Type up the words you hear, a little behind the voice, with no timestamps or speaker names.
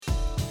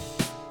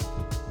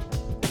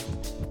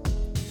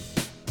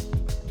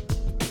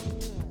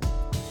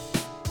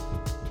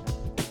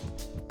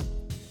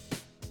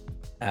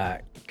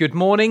Good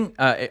morning.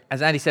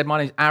 As Andy said, my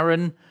name's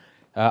Aaron.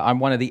 I'm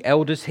one of the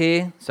elders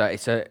here, so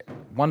it's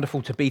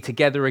wonderful to be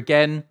together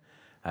again.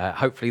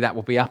 Hopefully that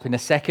will be up in a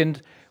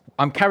second.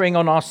 I'm carrying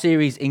on our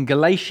series in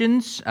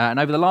Galatians, and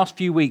over the last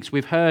few weeks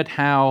we've heard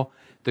how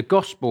the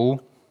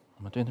gospel,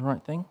 am I doing the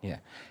right thing? Yeah,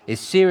 is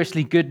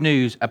seriously good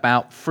news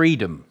about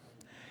freedom,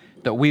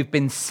 that we've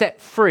been set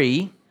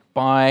free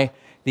by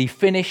the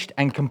finished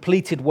and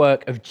completed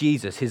work of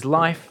Jesus, his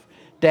life,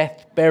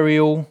 death,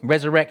 burial,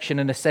 resurrection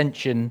and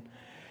ascension,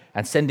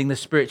 and sending the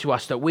Spirit to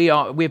us, that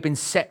we've been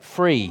set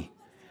free.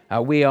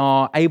 We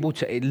are able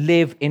to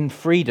live in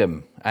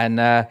freedom.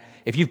 And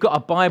if you've got a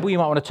Bible, you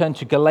might want to turn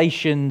to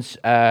Galatians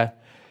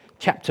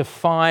chapter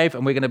 5,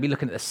 and we're going to be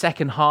looking at the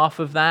second half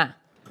of that.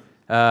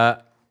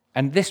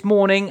 And this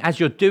morning, as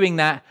you're doing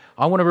that,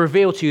 I want to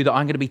reveal to you that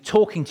I'm going to be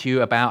talking to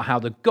you about how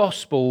the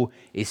gospel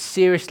is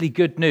seriously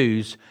good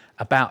news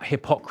about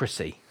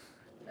hypocrisy.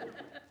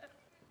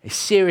 It's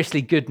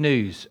seriously good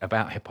news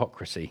about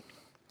hypocrisy.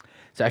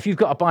 So if you've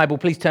got a Bible,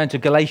 please turn to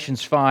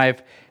Galatians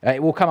 5.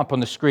 It will come up on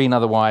the screen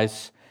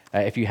otherwise,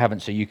 if you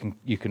haven't, so you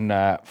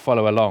can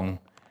follow along.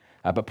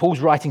 But Paul's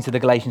writing to the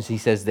Galatians, he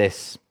says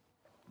this.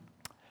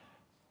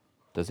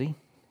 Does he?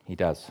 He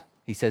does.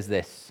 He says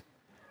this.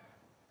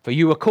 For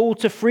you are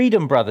called to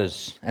freedom,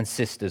 brothers and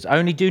sisters.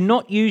 Only do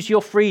not use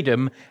your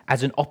freedom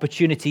as an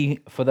opportunity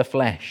for the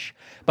flesh,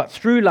 but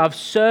through love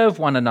serve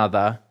one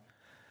another.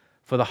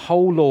 For the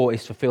whole law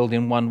is fulfilled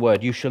in one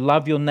word. You shall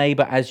love your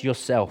neighbor as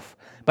yourself.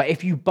 But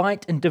if you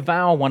bite and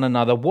devour one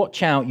another,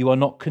 watch out you are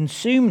not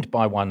consumed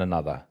by one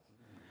another.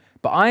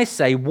 But I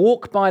say,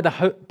 walk by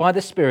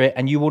the Spirit,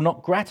 and you will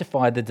not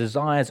gratify the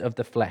desires of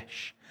the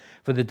flesh.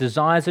 For the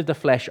desires of the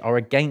flesh are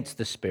against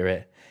the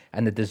Spirit,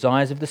 and the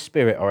desires of the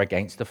Spirit are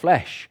against the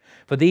flesh.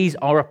 For these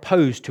are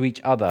opposed to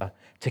each other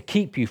to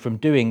keep you from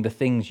doing the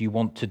things you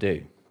want to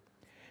do.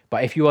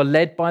 But if you are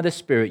led by the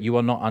Spirit, you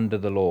are not under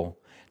the law.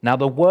 Now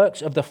the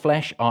works of the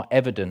flesh are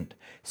evident: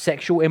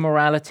 sexual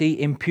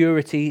immorality,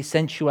 impurity,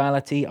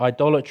 sensuality,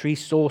 idolatry,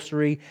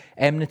 sorcery,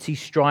 enmity,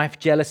 strife,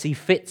 jealousy,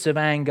 fits of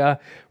anger,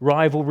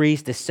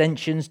 rivalries,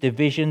 dissensions,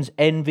 divisions,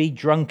 envy,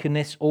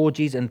 drunkenness,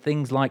 orgies, and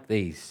things like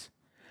these.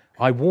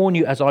 I warn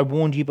you, as I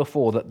warned you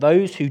before, that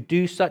those who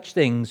do such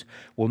things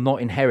will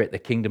not inherit the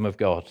kingdom of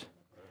God.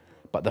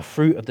 But the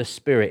fruit of the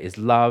Spirit is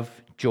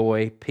love,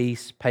 joy,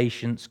 peace,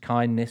 patience,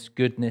 kindness,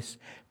 goodness,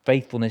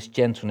 faithfulness,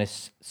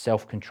 gentleness,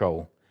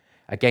 self-control.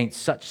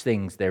 Against such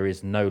things there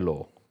is no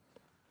law.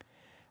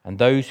 And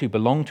those who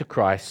belong to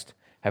Christ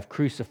have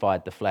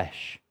crucified the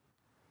flesh.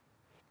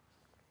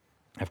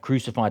 Have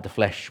crucified the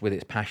flesh with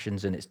its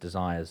passions and its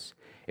desires.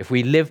 If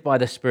we live by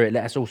the Spirit,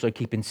 let us also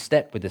keep in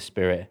step with the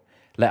Spirit.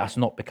 Let us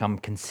not become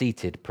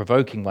conceited,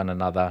 provoking one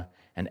another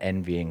and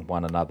envying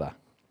one another.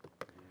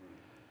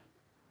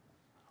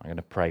 I'm going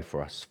to pray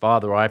for us.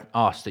 Father, I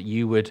ask that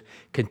you would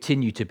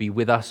continue to be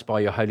with us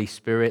by your Holy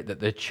Spirit, that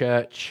the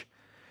church,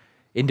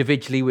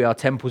 individually we are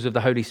temples of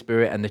the Holy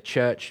Spirit, and the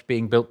church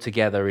being built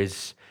together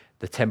is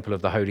the temple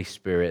of the Holy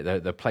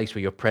Spirit, the place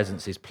where your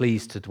presence is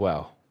pleased to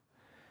dwell.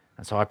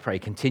 And so I pray,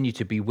 continue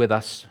to be with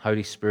us,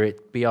 Holy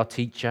Spirit, be our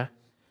teacher,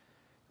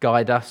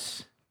 guide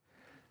us,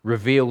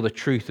 reveal the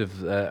truth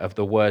of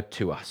the word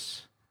to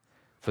us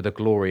for the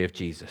glory of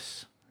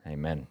Jesus.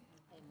 Amen.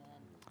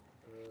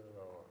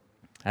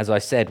 As I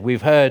said,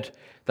 we've heard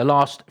the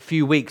last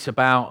few weeks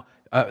about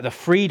the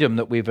freedom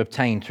that we've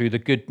obtained through the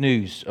good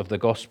news of the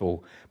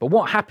gospel. But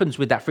what happens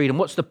with that freedom?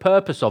 What's the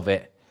purpose of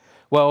it?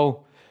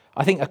 Well,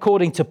 I think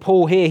according to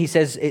Paul here, he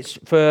says it's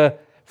for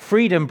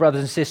freedom,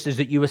 brothers and sisters,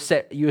 that you were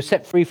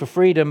set free for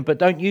freedom, but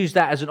don't use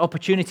that as an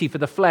opportunity for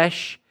the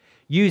flesh.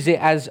 Use it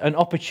as an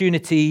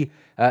opportunity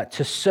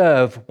to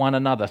serve one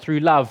another, through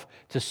love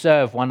to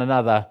serve one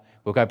another.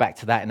 We'll go back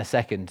to that in a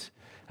second.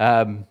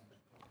 The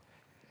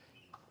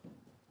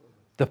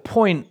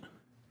point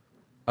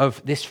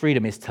of this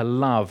freedom is to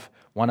love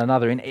one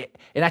another. In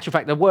actual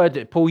fact, the word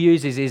that Paul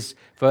uses is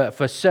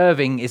for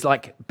serving is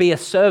like be a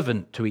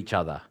servant to each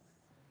other.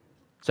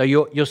 So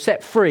you're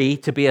set free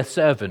to be a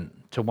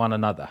servant to one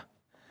another.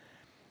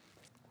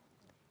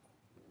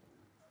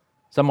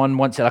 Someone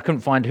once said, I couldn't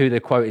find who the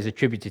quote is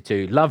attributed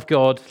to: love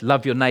God,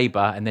 love your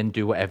neighbor, and then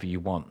do whatever you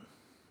want.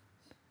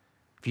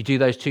 If you do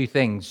those two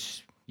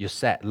things, you're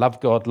set. Love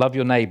God, love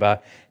your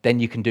neighbor, then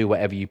you can do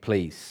whatever you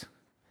please.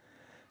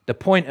 The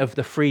point of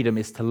the freedom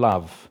is to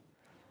love,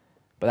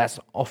 but that's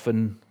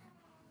often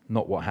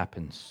not what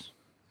happens.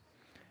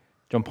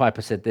 John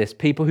Piper said this: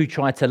 people who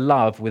try to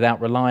love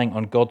without relying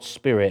on God's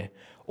Spirit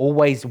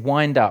always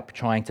wind up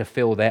trying to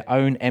fill their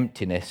own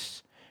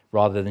emptiness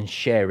rather than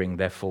sharing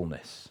their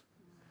fullness.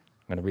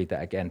 I'm going to read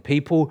that again.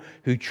 People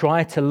who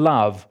try to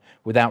love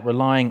without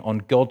relying on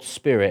God's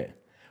Spirit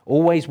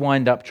always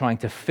wind up trying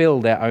to fill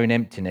their own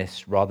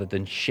emptiness rather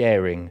than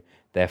sharing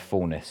their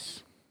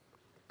fullness.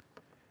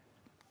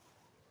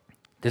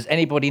 Does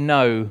anybody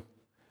know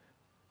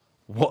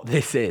what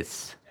this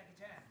is?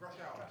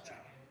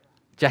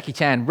 Jackie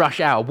Chan, Rush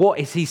Hour. What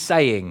is he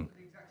saying?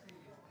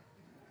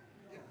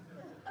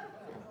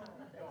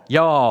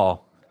 Yeah.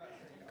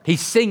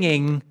 He's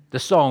singing the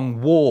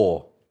song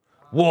War.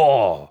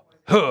 War.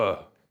 Huh,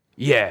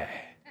 yeah.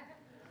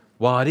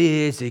 What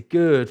is it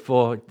good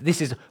for?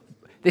 This is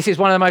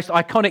one of the most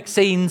iconic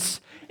scenes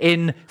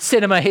in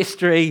cinema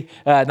history.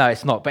 No,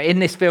 it's not. But in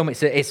this film,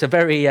 it's a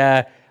very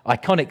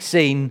iconic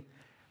scene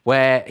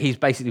where he's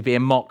basically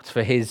being mocked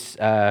for his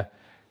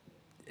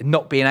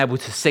not being able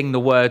to sing the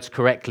words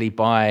correctly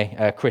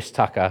by Chris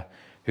Tucker,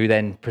 who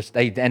then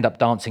they end up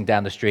dancing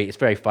down the street. It's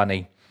very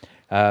funny.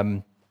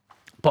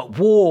 But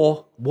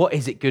war, what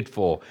is it good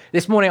for?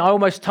 This morning, I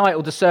almost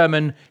titled the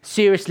sermon,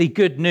 Seriously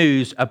Good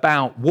News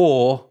About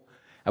War,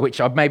 which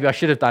maybe I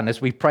should have done.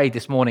 As we prayed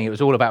this morning, it was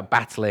all about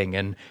battling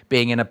and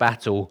being in a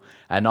battle.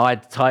 And I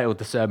titled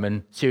the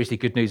sermon, Seriously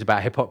Good News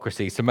About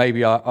Hypocrisy. So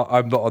maybe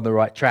I'm not on the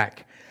right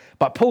track.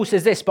 But Paul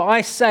says this, but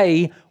I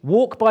say,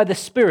 walk by the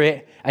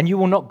Spirit, and you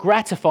will not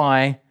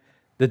gratify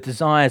the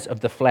desires of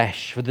the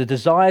flesh. For the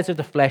desires of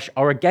the flesh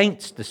are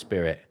against the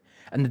Spirit,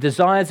 and the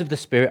desires of the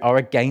Spirit are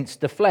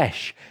against the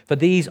flesh. For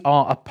these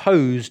are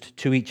opposed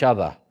to each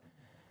other,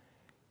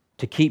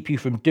 to keep you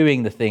from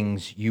doing the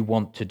things you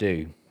want to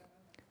do.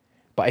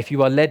 But if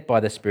you are led by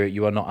the Spirit,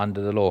 you are not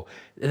under the law.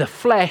 The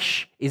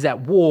flesh is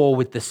at war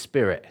with the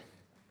Spirit.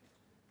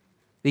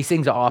 These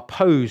things are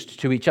opposed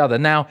to each other.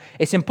 Now,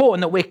 it's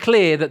important that we're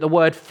clear that the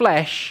word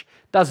flesh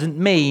doesn't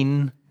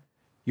mean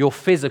your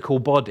physical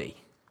body.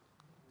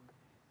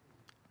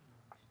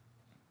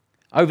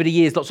 Over the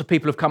years, lots of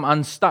people have come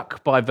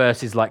unstuck by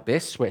verses like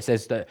this, where it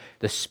says that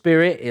the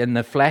spirit and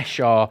the flesh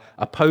are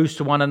opposed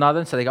to one another.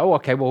 And so they go, oh,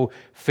 okay, well,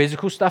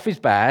 physical stuff is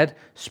bad,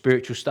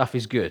 spiritual stuff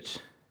is good.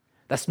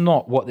 That's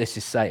not what this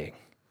is saying.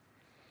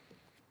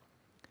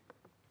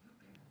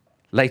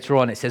 Later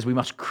on, it says we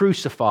must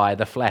crucify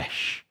the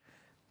flesh.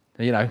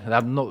 You know,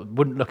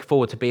 wouldn't look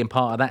forward to being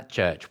part of that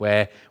church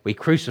where we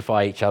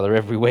crucify each other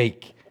every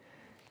week.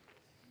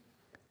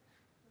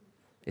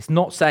 It's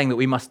not saying that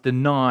we must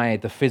deny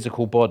the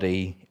physical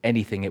body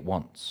anything it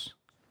wants,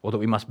 or that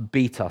we must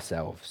beat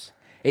ourselves.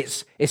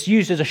 It's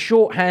used as a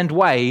shorthand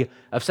way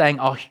of saying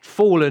our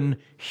fallen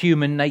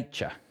human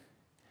nature,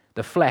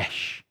 the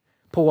flesh.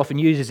 Paul often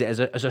uses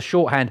it as a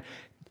shorthand.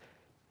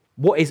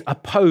 What is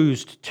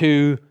opposed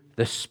to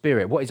the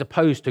Spirit? What is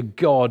opposed to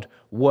God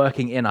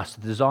working in us?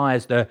 The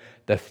desires, the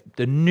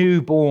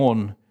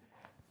newborn,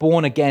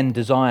 born again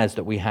desires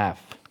that we have.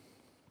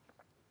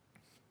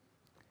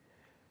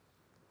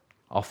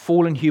 Our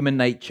fallen human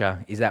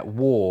nature is at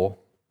war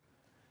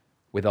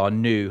with our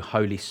new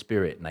Holy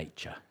Spirit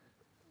nature.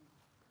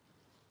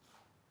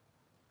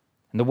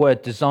 And the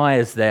word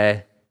desires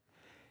there,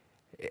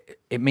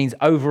 it means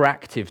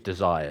overactive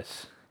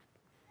desires.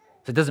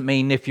 So it doesn't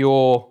mean if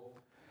you're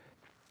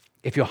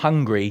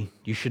hungry,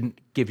 you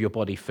shouldn't give your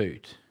body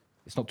food.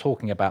 It's not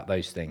talking about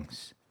those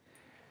things.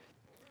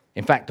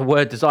 In fact, the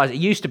word desires, it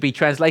used to be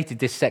translated,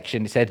 this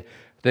section, it said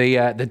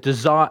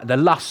the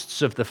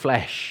lusts of the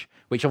flesh,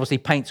 which obviously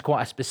paints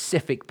quite a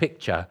specific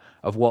picture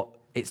of what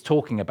it's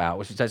talking about,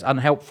 which is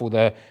unhelpful,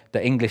 the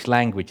English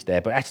language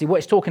there. But actually what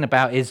it's talking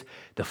about is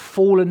the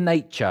fallen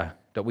nature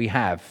that we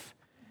have.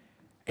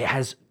 It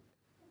has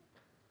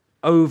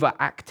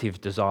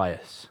overactive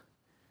desires.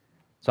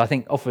 So I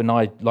think often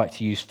I like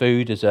to use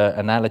food as an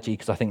analogy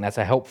because I think that's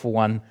a helpful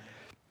one.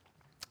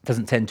 It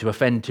doesn't tend to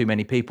offend too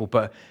many people,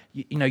 but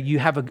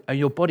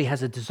your body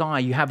has a desire.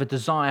 You have a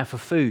desire for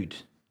food.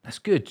 That's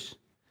good.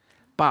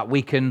 But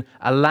we can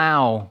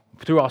allow,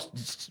 through our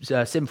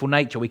sinful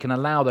nature, we can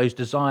allow those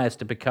desires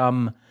to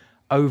become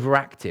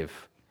overactive.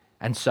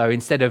 And so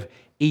instead of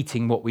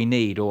eating what we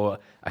need or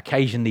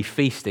occasionally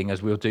feasting,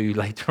 as we'll do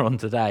later on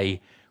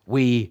today,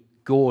 we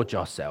gorge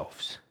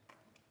ourselves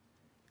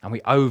and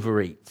we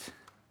overeat.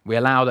 We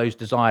allow those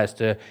desires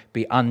to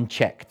be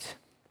unchecked.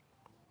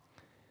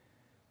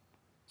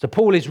 So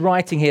Paul is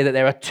writing here that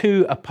there are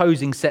two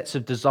opposing sets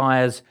of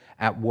desires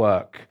at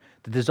work.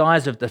 The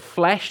desires of the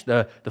flesh,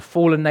 the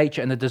fallen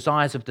nature, and the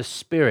desires of the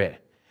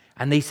Spirit.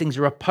 And these things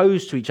are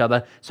opposed to each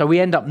other, so we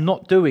end up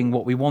not doing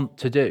what we want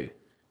to do.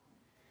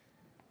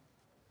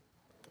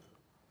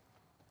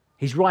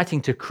 He's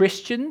writing to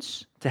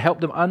Christians to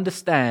help them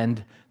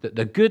understand that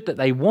the good that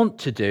they want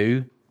to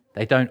do,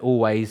 they don't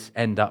always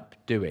end up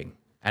doing.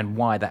 And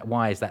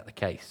why is that the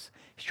case?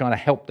 He's trying to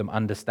help them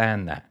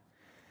understand that.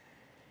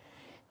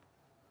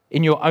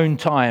 In your own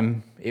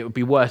time, it would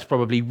be worth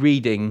probably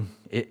reading,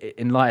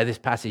 in light of this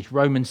passage,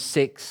 Romans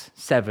 6,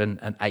 7,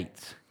 and 8.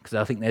 Because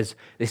I think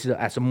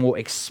that's a more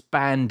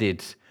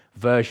expanded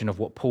version of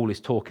what Paul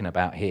is talking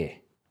about here.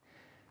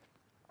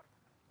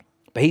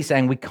 But he's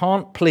saying we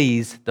can't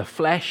please the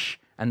flesh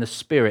and the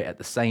Spirit at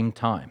the same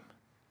time.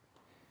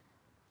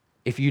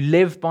 If you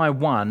live by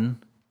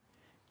one,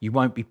 you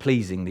won't be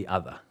pleasing the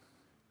other.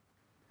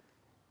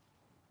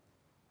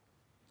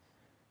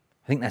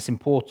 I think that's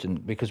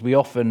important because we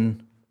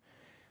often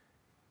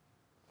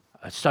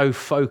are so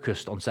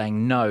focused on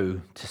saying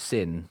no to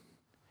sin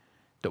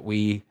that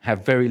we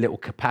have very little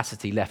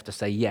capacity left to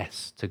say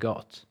yes to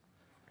God.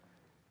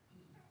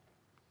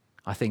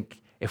 I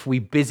think if we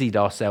busied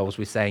ourselves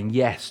with saying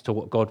yes to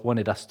what God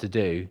wanted us to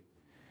do,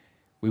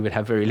 we would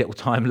have very little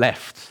time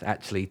left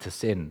actually to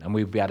sin, and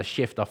we would be able to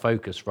shift our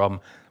focus from,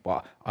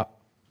 well,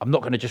 I'm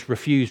not going to just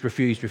refuse.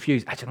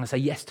 Actually, I'm going to say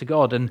yes to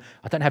God, and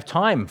I don't have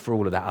time for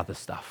all of that other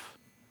stuff.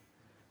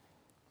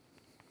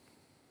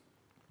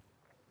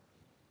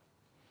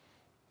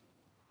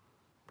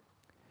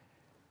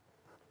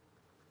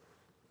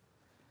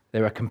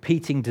 There are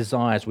competing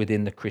desires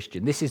within the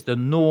Christian. This is the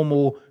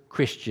normal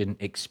Christian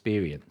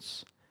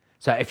experience.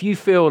 So if you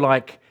feel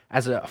like,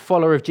 as a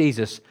follower of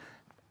Jesus,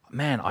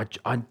 man,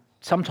 I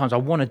sometimes I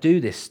want to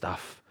do this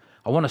stuff.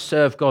 I want to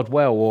serve God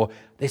well, or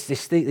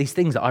these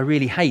things that I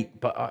really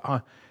hate, but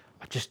I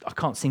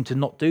can't seem to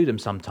not do them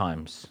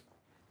sometimes.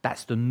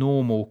 That's the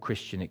normal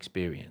Christian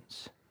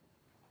experience.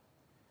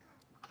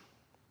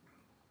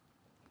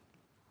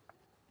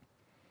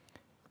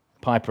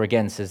 Piper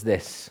again says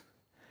this: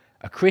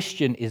 a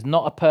Christian is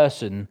not a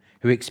person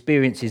who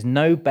experiences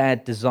no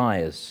bad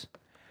desires.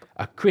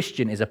 A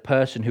Christian is a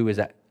person who is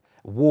at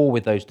war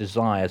with those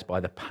desires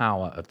by the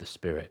power of the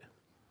Spirit.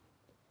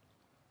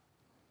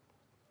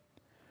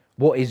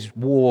 What is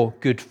war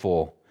good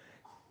for?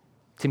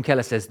 Tim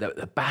Keller says that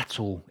the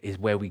battle is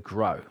where we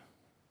grow.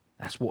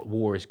 That's what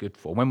war is good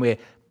for. When we're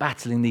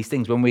battling these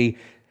things, when we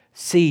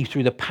see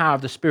through the power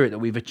of the Spirit that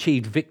we've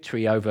achieved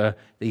victory over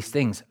these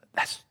things,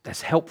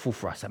 that's helpful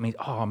for us. That means,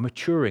 I'm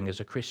maturing as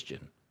a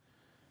Christian.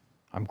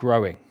 I'm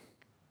growing.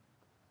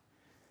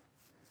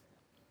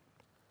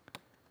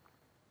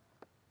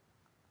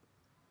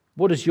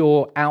 What does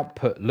your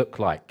output look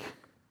like?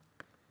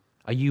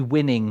 Are you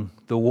winning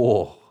the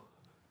war?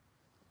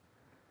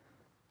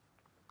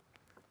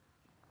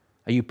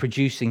 Are you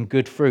producing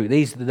good fruit?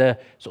 These are the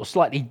sort of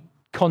slightly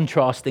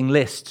contrasting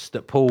lists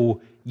that Paul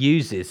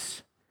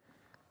uses.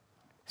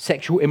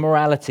 Sexual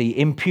immorality,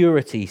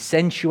 impurity,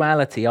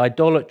 sensuality,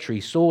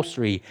 idolatry,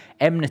 sorcery,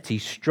 enmity,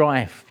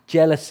 strife,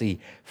 jealousy,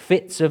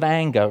 fits of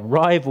anger,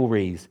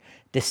 rivalries,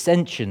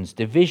 dissensions,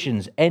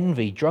 divisions,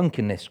 envy,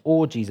 drunkenness,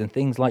 orgies, and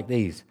things like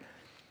these.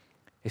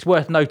 It's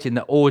worth noting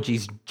that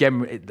orgies,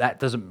 generally,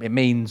 it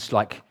means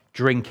like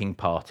drinking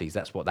parties.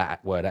 That's what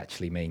that word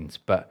actually means.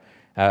 But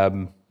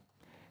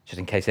just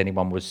in case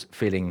anyone was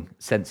feeling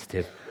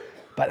sensitive.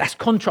 But that's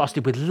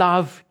contrasted with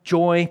love,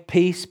 joy,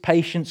 peace,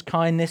 patience,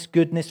 kindness,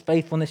 goodness,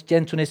 faithfulness,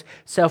 gentleness,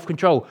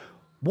 self-control.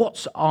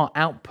 What's our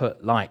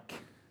output like?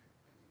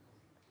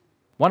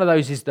 One of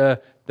those is the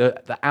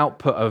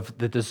output of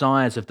the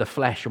desires of the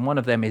flesh, and one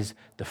of them is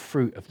the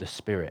fruit of the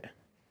Spirit,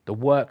 the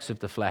works of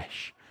the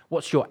flesh.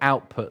 What's your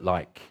output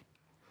like?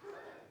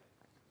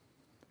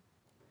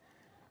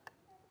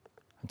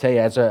 I'll tell you,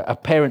 as a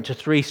parent to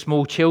 3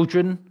 small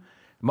children,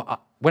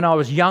 when I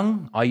was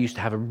young, I used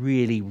to have a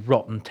really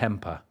rotten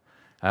temper,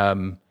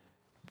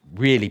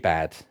 really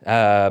bad.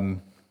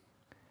 And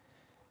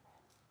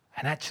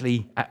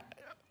actually,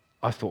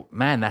 I thought,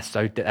 man, that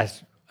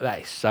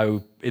is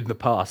so in the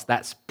past.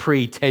 That's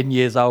pre-10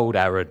 years old,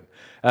 Aaron.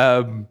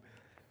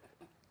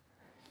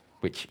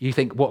 Which you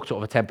think, what sort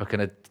of a temper can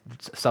a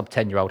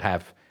sub-10-year-old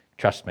have?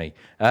 Trust me.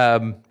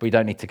 We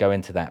don't need to go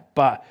into that.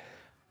 But,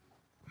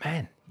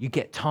 man, you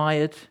get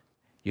tired.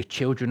 Your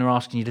children are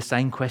asking you the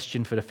same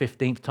question for the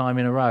 15th time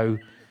in a row.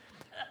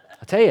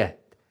 I tell you,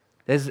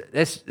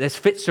 there's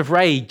fits of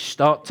rage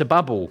start to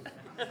bubble.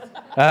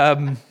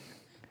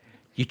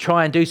 You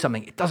try and do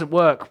something. It doesn't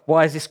work.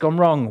 Why has this gone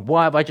wrong?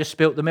 Why have I just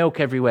spilt the milk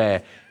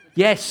everywhere?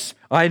 Yes,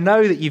 I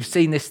know that you've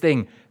seen this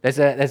thing. There's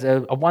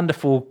a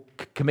wonderful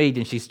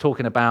comedian. She's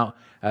talking about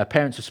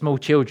parents of small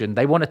children.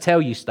 They want to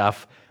tell you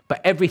stuff,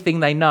 but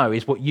everything they know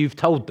is what you've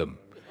told them.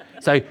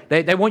 So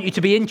they want you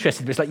to be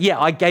interested. But it's like, yeah,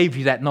 I gave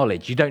you that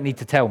knowledge. You don't need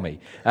to tell me.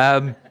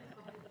 But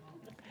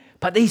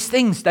these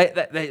things,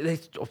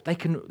 they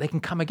can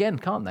come again,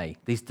 can't they?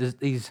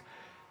 These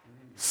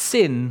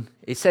sin.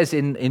 It says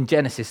in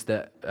Genesis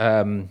that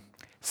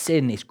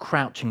sin is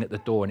crouching at the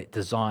door and it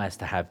desires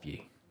to have you.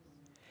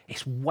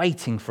 It's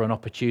waiting for an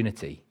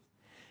opportunity.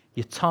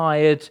 You're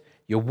tired.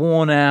 You're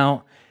worn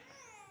out.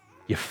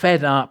 You're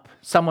fed up.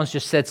 Someone's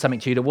just said something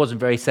to you that wasn't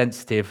very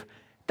sensitive.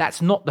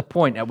 That's not the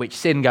point at which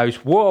sin goes,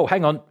 whoa,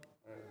 hang on.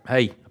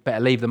 Hey, I better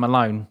leave them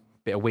alone.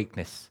 Bit of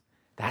weakness.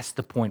 That's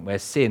the point where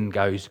sin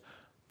goes,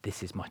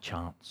 this is my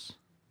chance.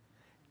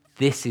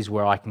 This is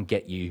where I can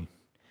get you.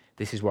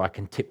 This is where I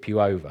can tip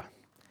you over.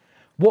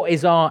 What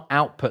is our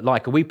output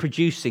like? Are we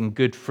producing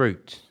good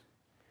fruit?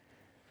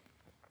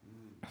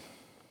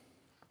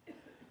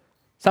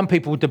 Some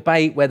people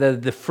debate whether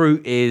the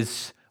fruit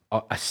is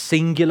a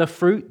singular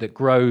fruit that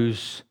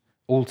grows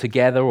all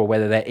together or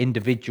whether they're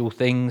individual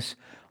things.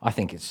 I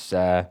think it's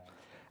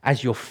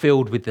as you're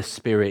filled with the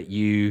Spirit,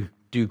 you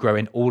do grow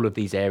in all of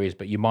these areas,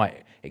 but you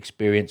might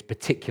experience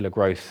particular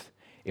growth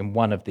in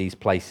one of these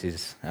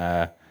places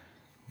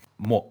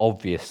more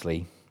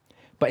obviously.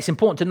 But it's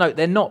important to note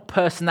they're not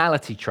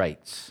personality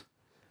traits.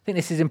 I think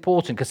this is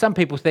important because some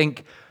people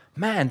think,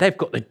 man, they've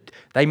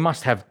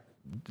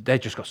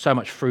just got so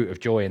much fruit of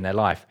joy in their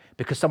life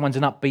because someone's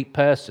an upbeat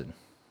person.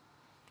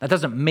 That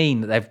doesn't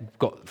mean that they've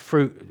got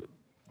fruit,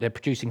 they're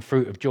producing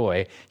fruit of joy.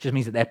 It just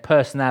means that their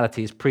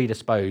personality is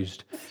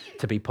predisposed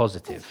to be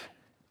positive.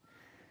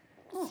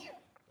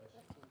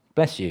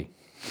 Bless you.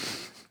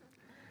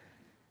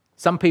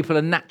 Some people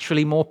are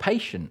naturally more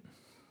patient.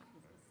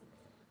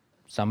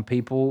 Some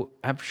people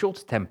have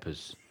shorter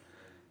tempers.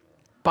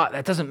 But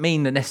that doesn't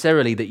mean that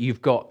necessarily that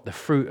you've got the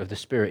fruit of the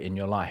Spirit in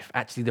your life.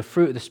 Actually, the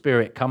fruit of the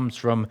Spirit comes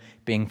from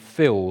being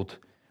filled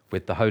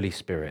with the Holy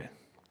Spirit.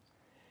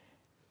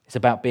 It's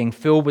about being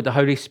filled with the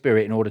Holy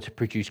Spirit in order to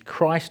produce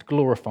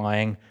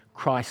Christ-glorifying,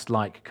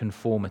 Christ-like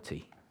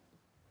conformity.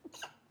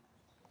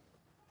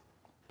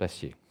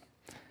 Bless you.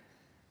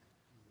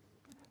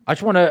 I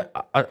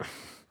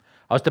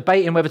was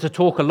debating whether to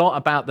talk a lot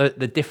about the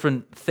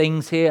different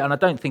things here, and I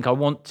don't think I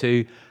want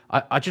to.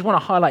 I just want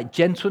to highlight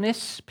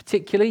gentleness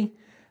particularly.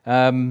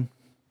 I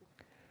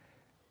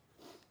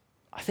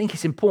think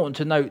it's important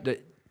to note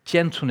that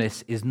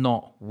gentleness is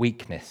not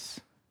weakness.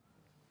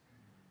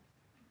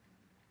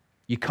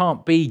 You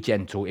can't be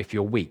gentle if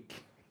you're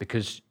weak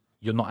because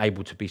you're not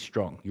able to be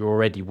strong. You're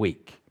already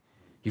weak.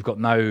 You're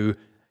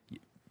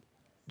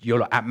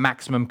at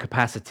maximum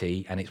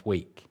capacity and it's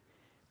weak.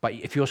 But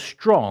if you're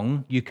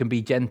strong, you can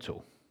be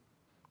gentle.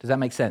 Does that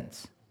make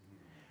sense?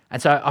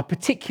 And so I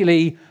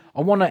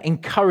want to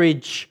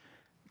encourage,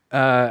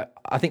 I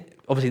think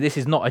obviously this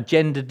is not a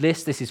gendered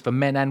list, this is for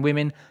men and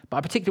women, but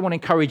I particularly want to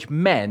encourage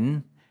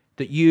men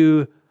that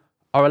you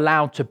are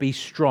allowed to be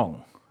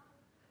strong.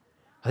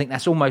 I think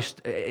that's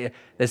almost,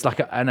 there's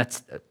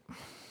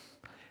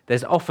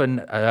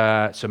often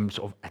some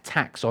sort of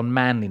attacks on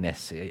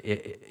manliness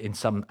in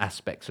some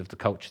aspects of the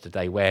culture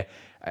today where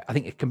I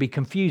think it can be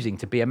confusing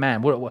to be a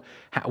man.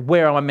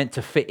 Where am I meant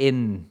to fit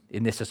in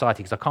this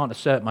society? Because I can't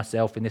assert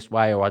myself in this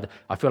way, or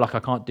I feel like I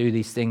can't do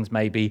these things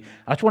maybe.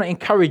 I just want to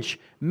encourage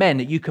men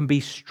that you can be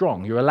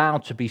strong. You're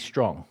allowed to be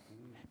strong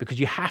because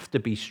you have to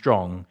be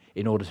strong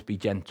in order to be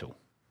gentle.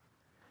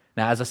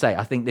 Now, as I say,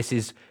 I think this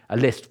is a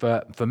list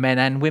for men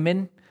and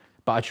women,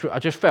 but I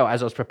just felt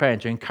as I was preparing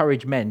to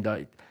encourage men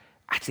that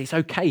actually it's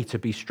okay to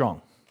be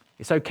strong.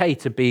 It's okay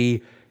to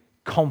be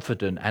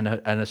confident and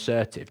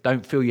assertive.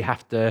 Don't feel you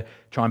have to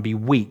try and be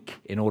weak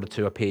in order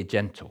to appear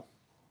gentle.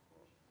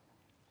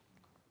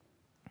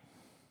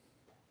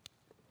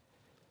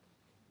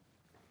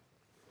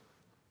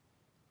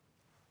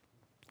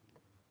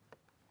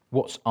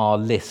 What's our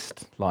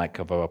list like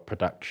of our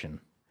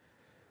production?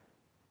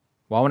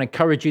 Well, I want to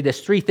encourage you. There's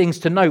 3 things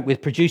to note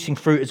with producing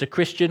fruit as a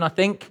Christian, I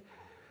think.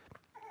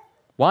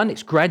 1,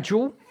 it's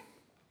gradual.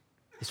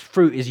 This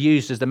fruit is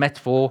used as the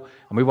metaphor,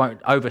 and we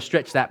won't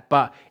overstretch that,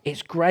 but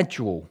it's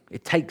gradual.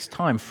 It takes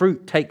time.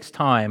 Fruit takes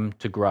time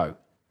to grow.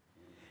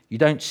 You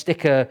don't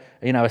stick a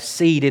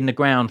seed in the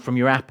ground from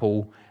your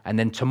apple, and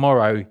then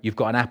tomorrow you've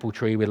got an apple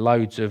tree with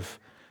loads of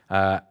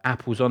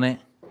apples on it.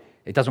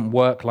 It doesn't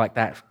work like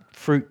that.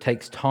 Fruit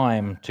takes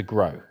time to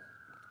grow.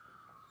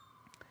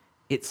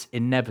 It's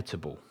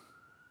inevitable.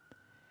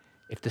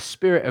 If the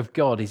Spirit of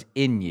God is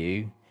in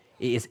you,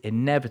 it is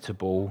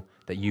inevitable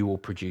that you will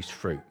produce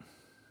fruit.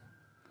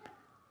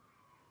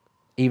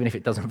 Even if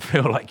it doesn't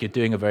feel like you're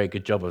doing a very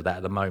good job of that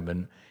at the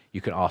moment, you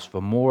can ask for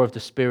more of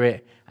the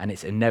Spirit, and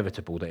it's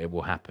inevitable that it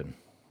will happen.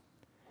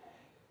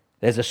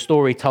 There's a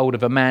story told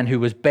of a man who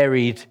was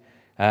buried,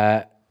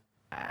 and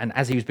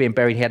as he was being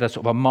buried, he had a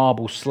sort of a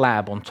marble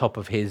slab on top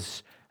of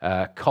his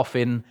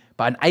coffin,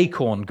 but an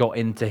acorn got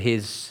into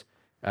his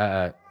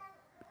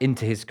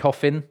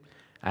coffin,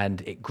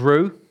 and it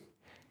grew.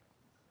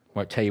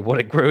 Won't tell you what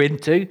it grew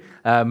into,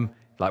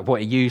 like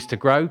what it used to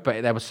grow,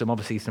 but there was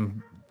obviously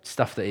some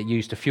stuff that it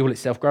used to fuel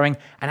itself growing,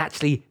 and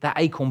actually that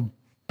acorn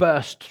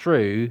burst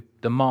through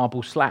the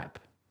marble slab.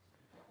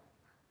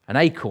 An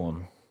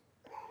acorn,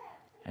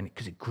 and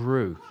because it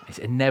grew, it's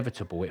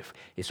inevitable.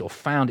 It sort of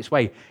found its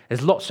way.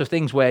 There's lots of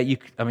things where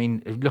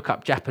look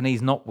up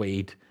Japanese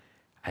knotweed,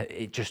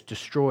 it just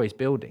destroys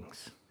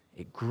buildings.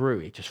 It grew.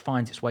 It just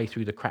finds its way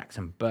through the cracks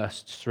and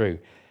bursts through.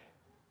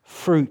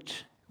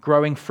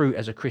 Growing fruit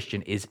as a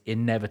Christian is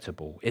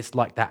inevitable. It's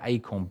like that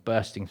acorn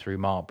bursting through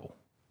marble.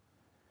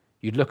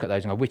 You'd look at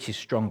those and go, which is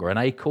stronger, an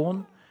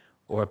acorn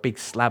or a big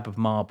slab of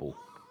marble?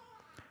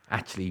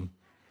 Actually,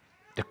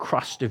 the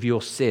crust of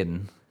your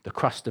sin, the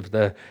crust of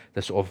the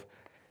sort of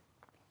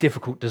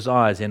difficult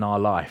desires in our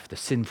life, the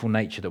sinful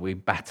nature that we're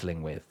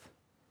battling with,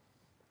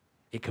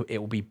 it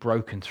will be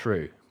broken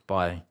through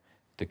by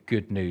the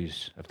good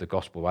news of the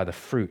gospel, by the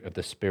fruit of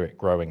the Spirit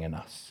growing in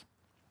us.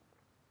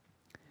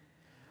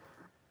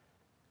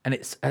 And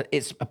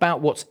it's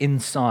about what's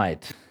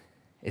inside.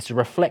 It's a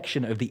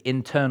reflection of the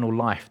internal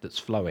life that's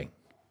flowing.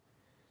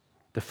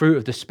 The fruit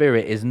of the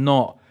Spirit is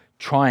not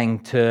trying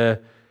to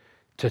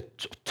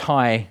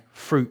tie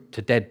fruit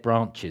to dead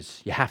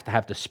branches. You have to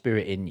have the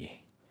Spirit in you.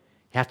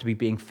 You have to be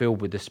being filled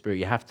with the Spirit.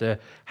 You have to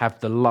have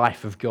the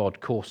life of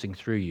God coursing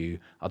through you,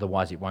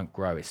 otherwise it won't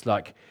grow. It's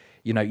like,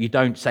 you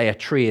don't say a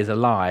tree is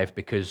alive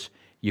because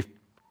you've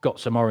got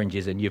some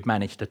oranges and you've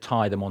managed to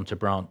tie them onto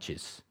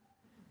branches.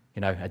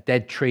 A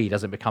dead tree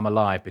doesn't become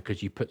alive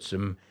because you put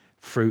some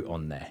fruit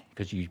on there,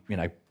 because you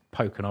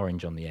poke an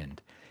orange on the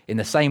end. In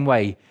the same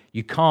way,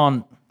 you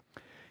can't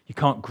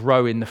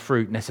grow in the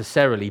fruit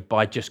necessarily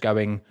by just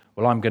going,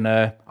 well, I'm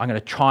gonna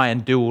try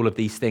and do all of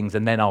these things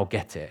and then I'll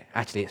get it.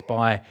 Actually, it's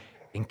by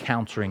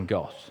encountering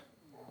God.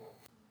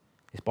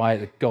 It's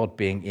by God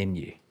being in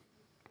you.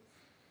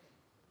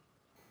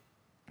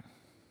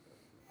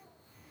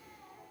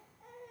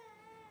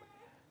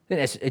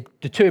 think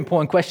the two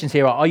important questions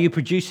here are you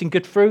producing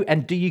good fruit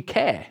and do you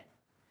care?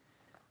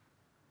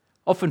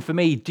 Often for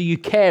me, do you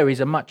care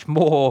is a much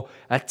more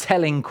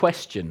telling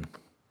question.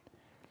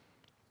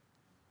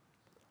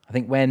 I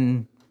think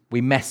when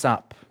we mess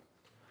up,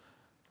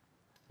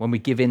 when we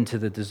give in to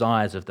the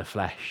desires of the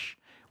flesh,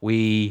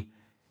 there's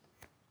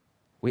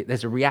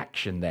a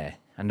reaction there.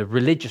 And the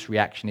religious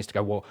reaction is to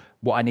go, well,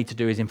 what I need to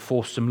do is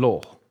enforce some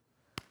law,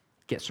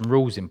 get some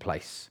rules in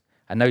place.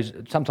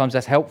 And sometimes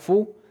that's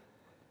helpful.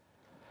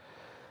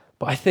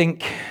 But I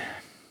think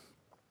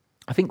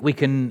we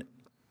can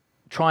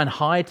try and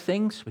hide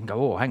things. We can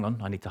go, oh, hang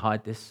on, I need to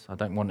hide this. I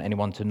don't want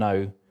anyone to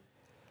know.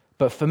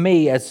 But for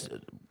me, as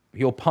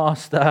your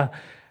pastor,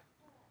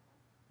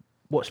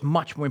 what's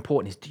much more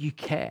important is, do you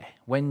care?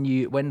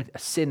 When a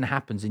sin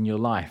happens in your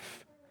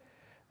life,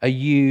 are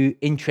you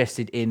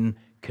interested in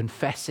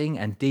confessing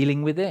and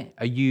dealing with it?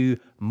 Are you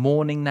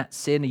mourning that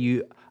sin? Are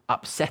you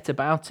upset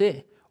about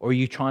it? Or are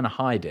you trying to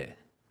hide it?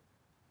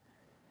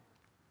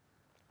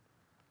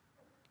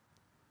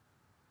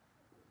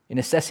 In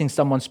assessing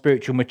someone's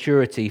spiritual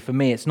maturity, for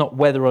me, it's not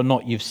whether or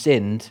not you've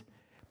sinned,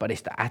 but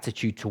it's the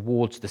attitude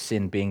towards the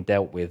sin being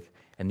dealt with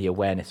and the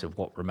awareness of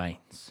what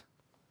remains.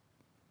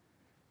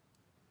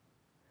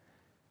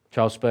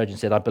 Charles Spurgeon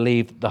said, I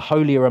believe the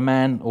holier a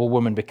man or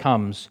woman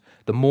becomes,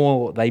 the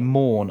more they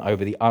mourn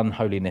over the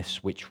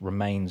unholiness which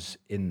remains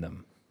in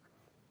them.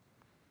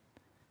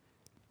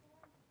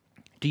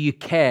 Do you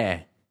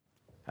care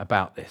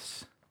about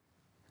this?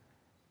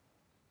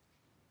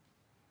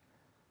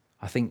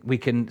 I think we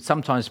can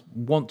sometimes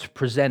want to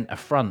present a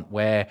front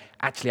where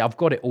actually I've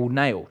got it all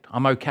nailed.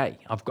 I'm okay.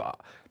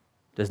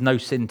 There's no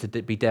sin to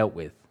be dealt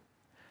with.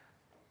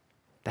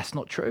 That's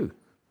not true.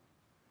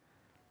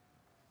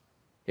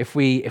 If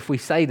we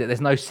say that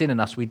there's no sin in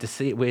us, we're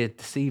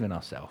deceiving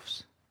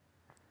ourselves.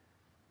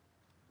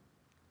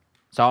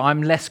 So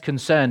I'm less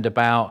concerned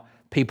about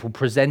people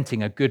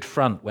presenting a good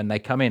front when they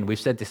come in. We've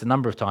said this a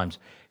number of times.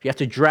 If you have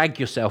to drag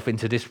yourself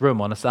into this room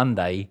on a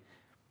Sunday,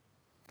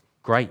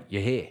 great,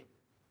 you're here.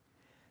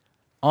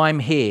 I'm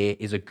here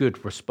is a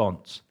good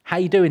response. How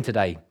you doing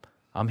today?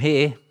 I'm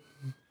here.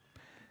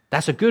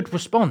 That's a good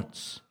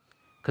response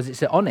because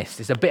it's honest.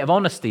 It's a bit of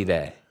honesty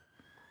there.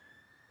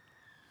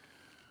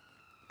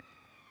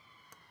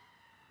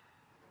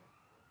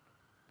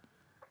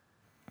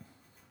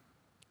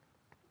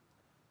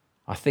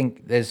 I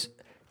think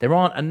there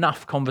aren't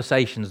enough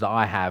conversations that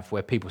I have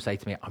where people say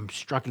to me, I'm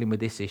struggling with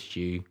this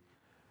issue,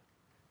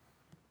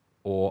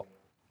 or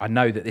I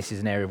know that this is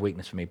an area of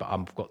weakness for me, but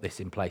I've got this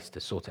in place to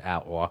sort it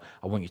out, or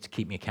I want you to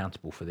keep me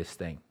accountable for this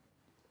thing.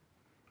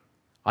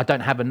 I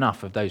don't have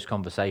enough of those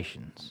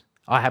conversations.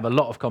 I have a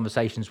lot of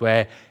conversations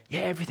where,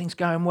 yeah, everything's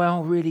going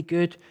well, really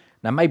good.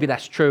 Now, maybe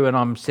that's true and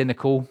I'm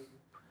cynical,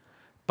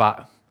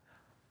 but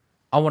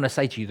I want to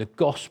say to you, the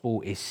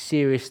gospel is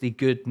seriously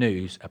good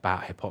news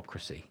about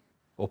hypocrisy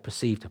or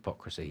perceived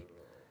hypocrisy.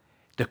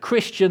 The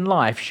Christian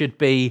life should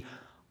be,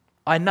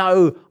 I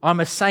know I'm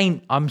a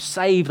saint, I'm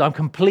saved, I'm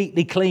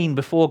completely clean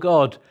before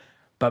God,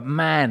 but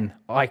man,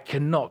 I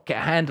cannot get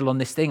a handle on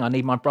this thing. I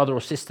need my brother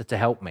or sister to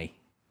help me.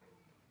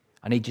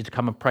 I need you to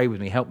come and pray with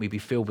me, help me be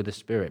filled with the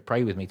Spirit.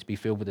 Pray with me to be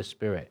filled with the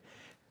Spirit.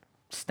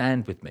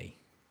 Stand with me.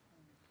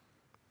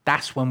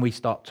 That's when we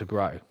start to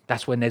grow.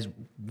 That's when there's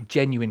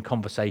genuine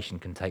conversation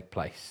can take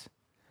place.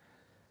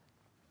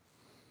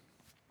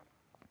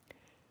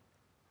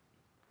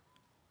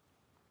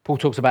 Paul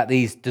talks about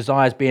these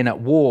desires being at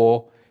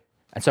war,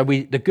 and so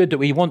the good that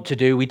we want to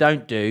do, we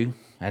don't do,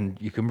 and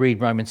you can read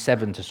Romans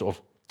 7 to sort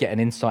of get an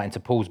insight into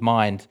Paul's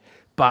mind,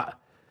 but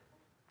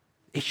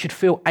it should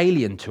feel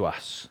alien to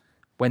us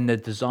when the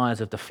desires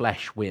of the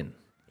flesh win.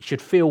 It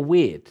should feel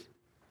weird.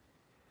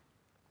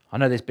 I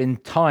know there's been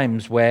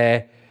times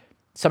where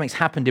something's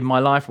happened in my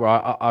life where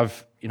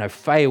I've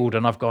failed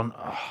and I've gone,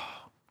 I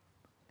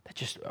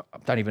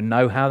don't even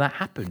know how that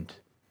happened.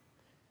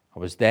 I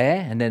was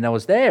there and then I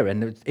was there,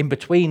 and in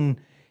between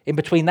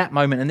that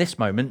moment and this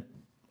moment,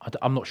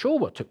 I'm not sure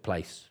what took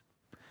place.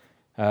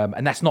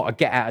 And that's not a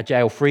get out of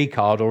jail free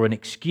card or an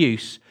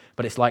excuse,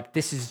 but it's like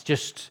this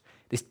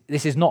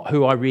is not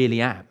who I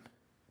really am.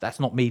 That's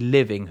not me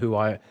living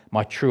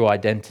my true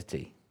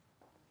identity.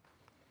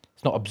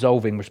 It's not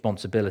absolving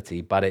responsibility,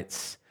 but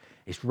it's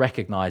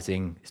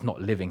recognizing it's not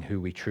living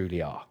who we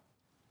truly are.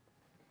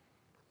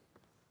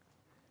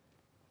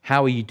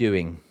 How are you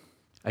doing?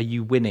 Are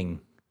you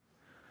winning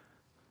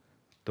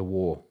the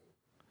war?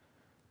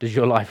 Does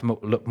your life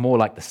look more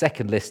like the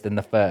second list than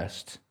the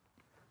first?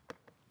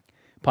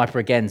 Piper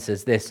again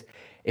says this: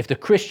 if the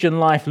Christian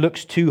life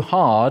looks too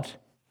hard,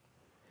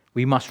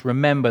 we must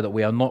remember that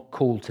we are not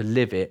called to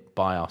live it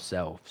by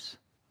ourselves.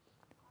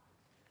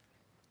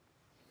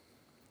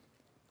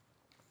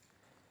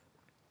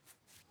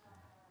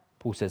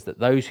 Paul says that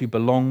those who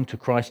belong to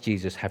Christ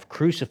Jesus have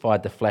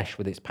crucified the flesh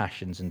with its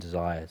passions and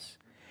desires.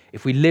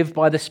 If we live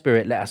by the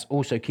Spirit, let us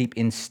also keep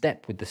in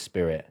step with the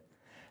Spirit.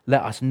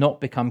 Let us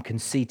not become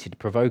conceited,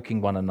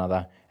 provoking one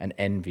another and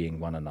envying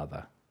one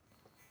another.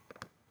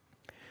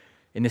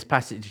 In this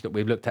passage that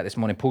we've looked at this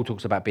morning, Paul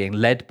talks about being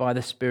led by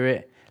the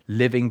Spirit,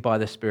 living by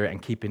the Spirit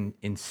and keeping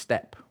in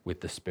step with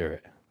the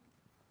Spirit.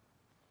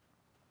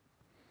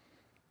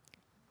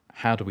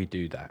 How do we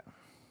do that?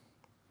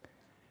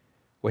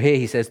 Well, here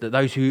he says that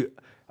those who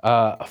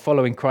are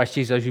following Christ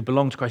Jesus, those who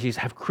belong to Christ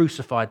Jesus, have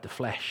crucified the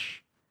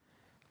flesh.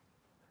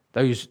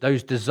 Those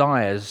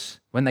desires,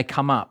 when they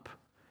come up,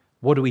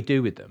 what do we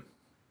do with them?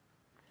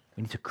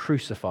 We need to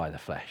crucify the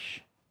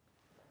flesh.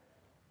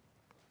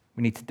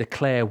 We need to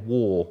declare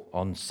war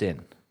on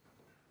sin.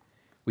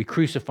 We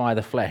crucify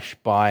the flesh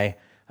by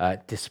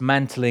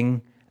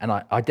dismantling and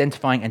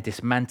identifying and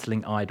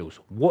dismantling idols.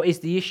 What is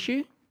the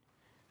issue?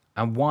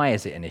 And why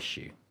is it an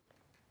issue?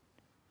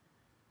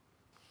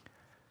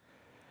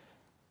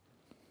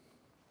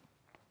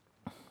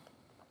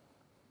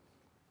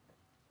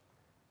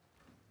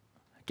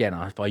 Again,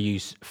 if I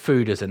use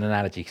food as an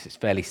analogy because it's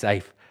fairly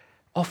safe,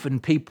 often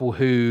people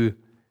who,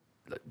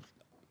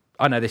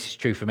 I know this is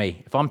true for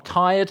me, if I'm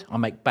tired, I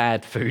make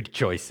bad food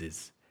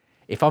choices.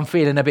 If I'm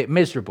feeling a bit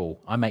miserable,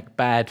 I make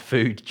bad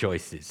food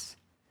choices.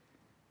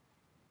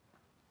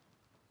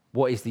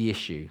 What is the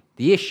issue?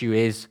 The issue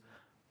is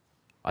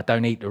I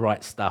don't eat the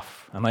right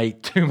stuff and I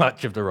eat too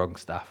much of the wrong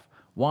stuff.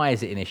 Why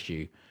is it an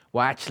issue?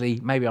 Well, actually,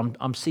 maybe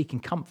I'm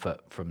seeking comfort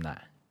from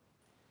that.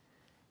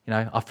 You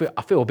know, I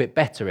feel a bit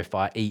better if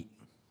I eat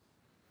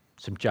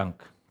some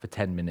junk for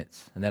 10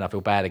 minutes and then I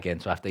feel bad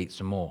again, so I have to eat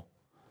some more.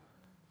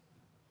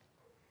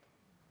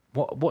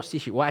 What's the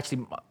issue? Well,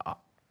 actually,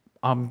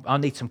 I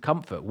need some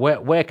comfort.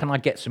 Where can I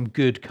get some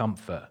good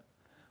comfort?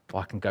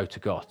 Well, I can go to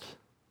God.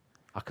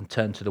 I can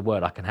turn to the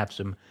Word. I can have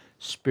some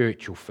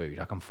spiritual food.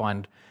 I can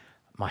find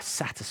my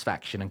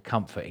satisfaction and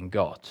comfort in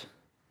God.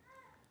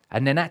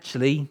 And then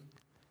actually,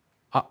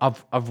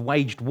 I've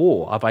waged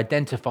war. I've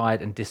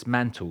identified and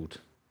dismantled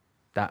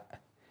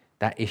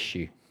that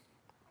issue.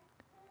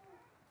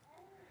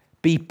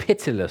 Be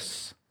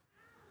pitiless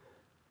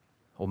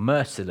or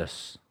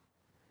merciless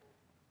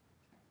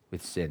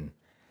with sin.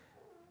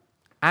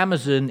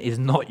 Amazon is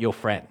not your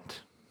friend.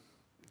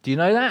 Do you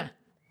know that?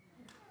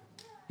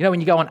 You know when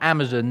you go on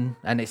Amazon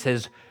and it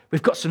says,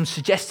 we've got some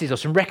suggestions or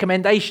some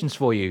recommendations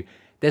for you.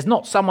 There's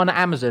not someone at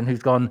Amazon who's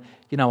gone,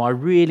 you know, I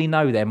really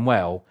know them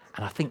well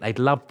and I think they'd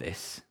love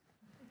this.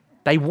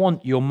 They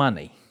want your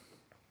money.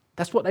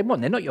 That's what they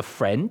want. They're not your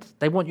friend.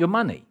 They want your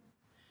money.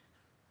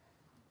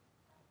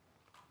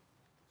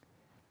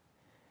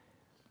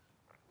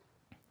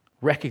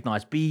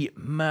 Recognize, be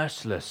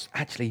merciless.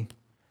 Actually,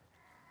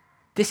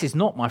 this is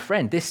not my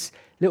friend. This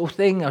little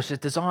thing, a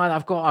desire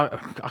I've got,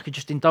 I could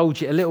just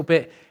indulge it a little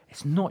bit.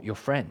 It's not your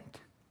friend.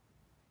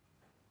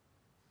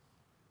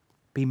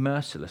 Be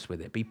merciless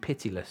with it. Be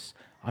pitiless.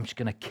 I'm just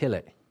going to kill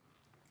it.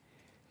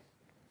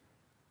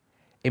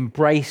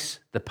 Embrace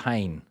the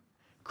pain.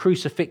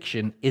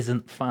 Crucifixion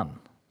isn't fun.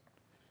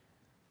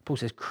 Paul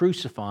says,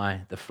 crucify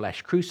the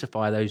flesh.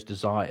 Crucify those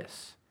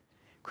desires.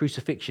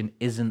 Crucifixion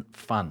isn't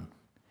fun.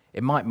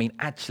 It might mean,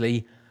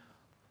 actually,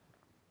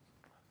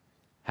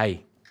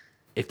 hey,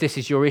 if this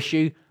is your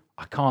issue,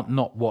 I can't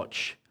not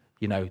watch,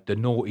 you know, the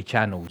naughty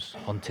channels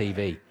on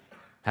TV.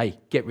 Hey,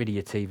 get rid of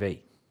your TV.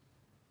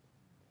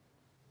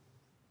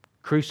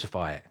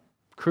 Crucify it.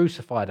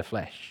 Crucify the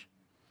flesh.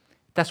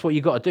 That's what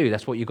you've got to do.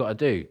 That's what you've got to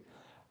do.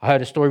 I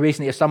heard a story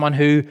recently of someone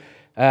who,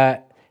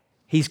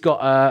 he's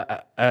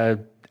got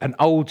an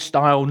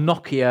old-style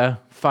Nokia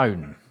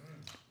phone.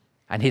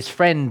 And his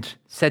friend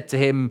said to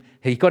him,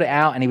 he got it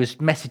out and he was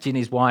messaging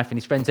his wife, and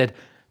his friend said,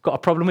 got a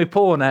problem with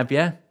porn, have you?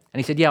 And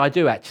he said, yeah, I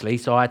do actually,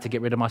 so I had to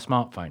get rid of my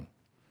smartphone.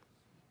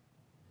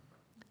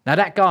 Now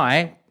that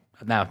guy,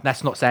 now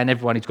that's not saying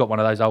everyone who's got one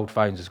of those old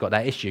phones has got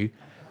that issue,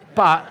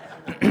 but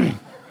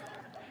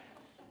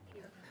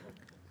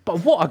but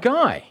what a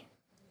guy.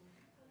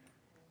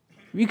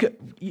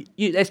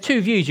 There's two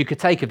views you could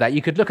take of that.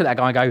 You could look at that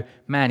guy and go,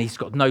 man, he's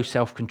got no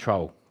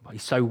self-control.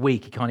 He's so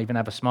weak, he can't even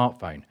have a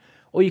smartphone.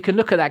 Or you can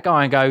look at that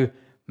guy and go,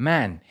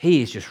 man,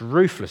 he is just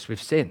ruthless with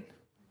sin.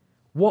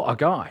 What a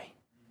guy.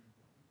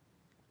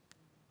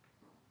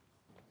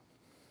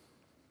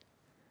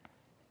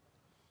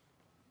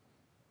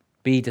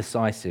 Be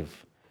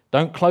decisive.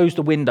 Don't close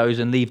the windows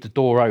and leave the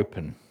door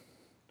open.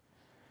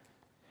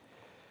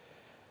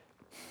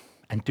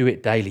 And do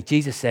it daily.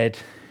 Jesus said,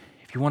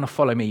 if you want to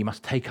follow me, you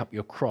must take up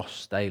your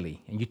cross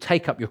daily. And you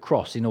take up your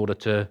cross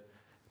the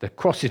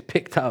cross is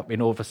picked up in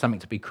order for something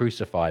to be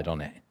crucified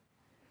on it.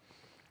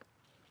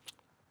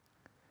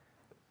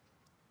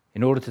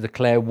 In order to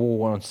declare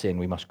war on sin,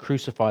 we must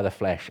crucify the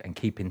flesh and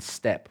keep in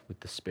step with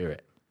the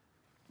Spirit.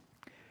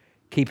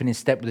 Keeping in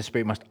step with the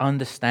Spirit, must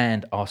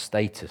understand our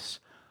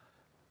status.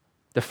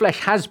 The flesh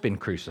has been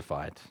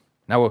crucified.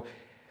 Now,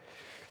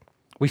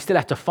 we still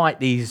have to fight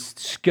these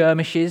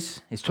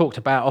skirmishes. It's talked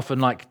about often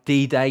like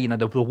D-Day, you know,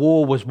 the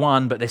war was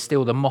won, but there's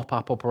still the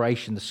mop-up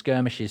operation, the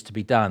skirmishes to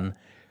be done.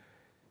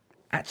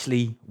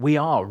 Actually, we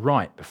are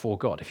right before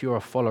God. If you're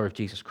a follower of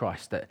Jesus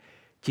Christ, that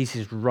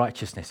Jesus'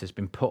 righteousness has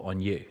been put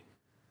on you.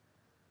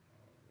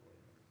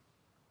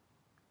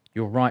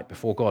 You're right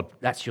before God.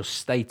 That's your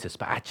status.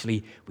 But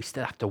actually, we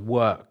still have to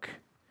work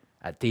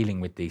at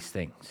dealing with these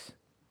things.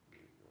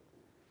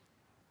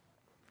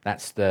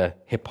 That's the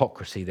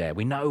hypocrisy there.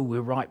 We know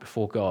we're right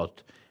before God,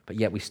 but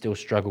yet we still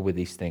struggle with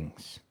these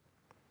things.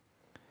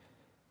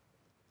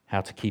 How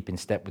to keep in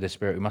step with the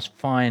Spirit. We must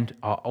find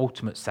our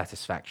ultimate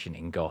satisfaction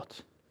in God.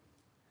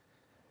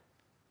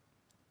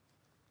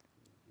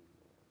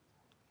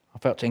 I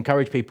felt to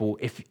encourage people,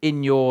 if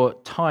in your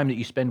time that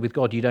you spend with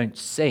God you don't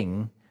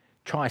sing,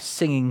 try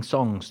singing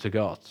songs to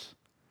God.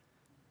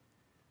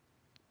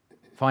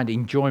 Find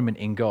enjoyment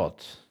in God.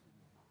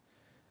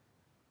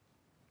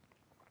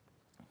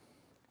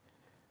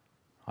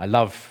 I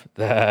love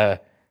the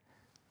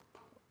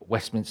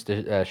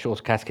Westminster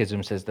Shorter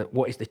Catechism says that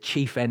what is the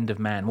chief end of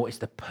man? What is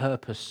the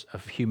purpose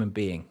of human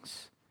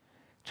beings?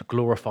 To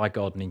glorify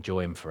God and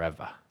enjoy him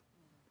forever.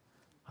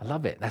 I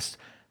love it. That's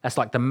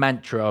like the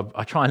mantra of,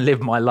 I try and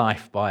live my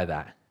life by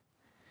that.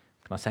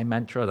 Can I say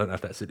mantra? I don't know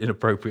if that's an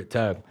inappropriate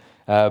term.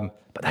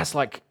 But that's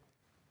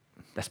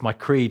my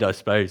creed, I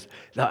suppose.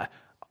 Like,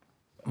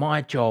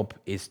 my job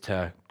is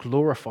to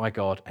glorify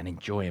God and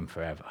enjoy him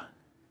forever.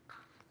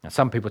 Now,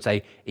 some people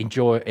say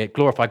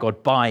glorify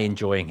God by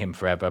enjoying him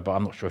forever, but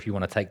I'm not sure if you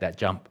want to take that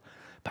jump.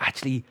 But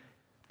actually,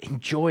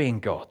 enjoying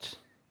God.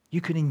 You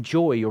can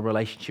enjoy your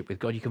relationship with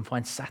God. You can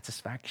find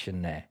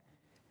satisfaction there.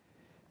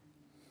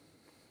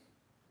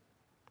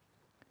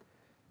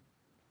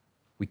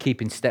 We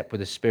keep in step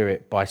with the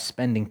Spirit by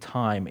spending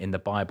time in the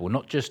Bible,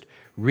 not just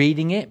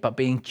reading it, but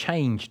being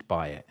changed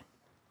by it.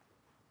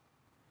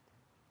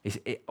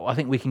 I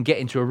think we can get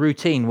into a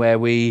routine where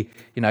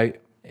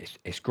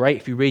it's great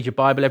if you read your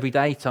Bible every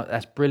day.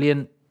 That's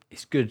brilliant.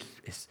 It's good.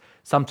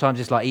 Sometimes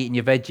it's like eating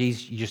your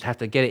veggies. You just have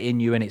to get it in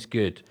you and it's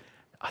good.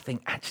 I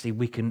think actually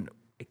we can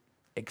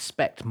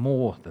expect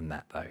more than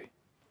that, though.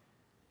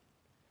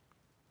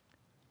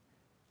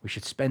 We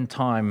should spend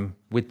time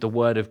with the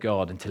Word of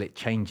God until it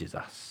changes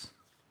us.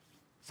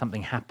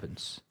 Something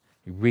happens.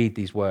 You read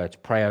these words,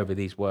 pray over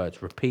these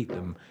words, repeat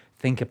them,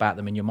 think about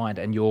them in your mind,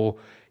 and you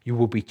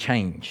will be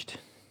changed.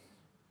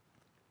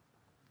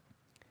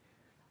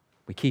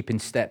 We keep in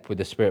step with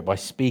the Spirit by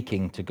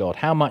speaking to God.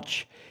 How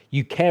much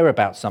you care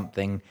about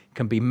something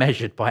can be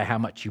measured by how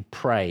much you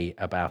pray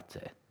about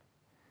it.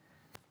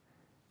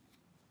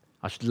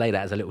 I should lay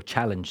that as a little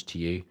challenge to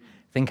you.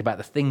 Think about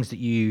the things that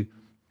you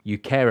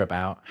care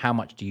about. How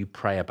much do you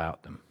pray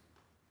about them?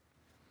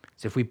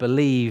 So if we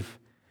believe,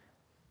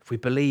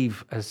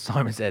 as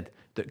Simon said,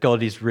 that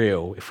God is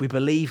real, if we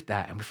believe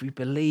that, and if we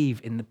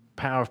believe in the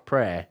power of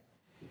prayer,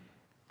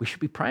 we should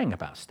be praying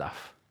about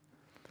stuff.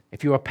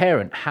 If you're a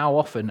parent, how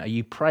often are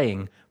you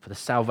praying for the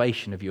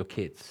salvation of your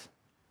kids?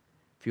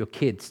 For your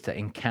kids to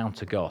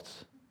encounter God?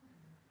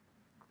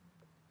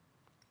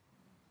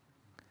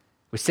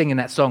 We're singing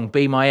that song,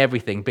 Be My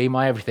Everything, Be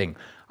My Everything.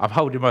 I'm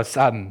holding my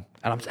son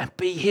and I'm saying,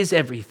 be his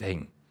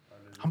everything.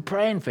 I'm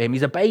praying for him.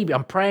 He's a baby.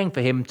 I'm praying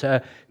for him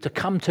to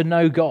come to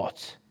know God.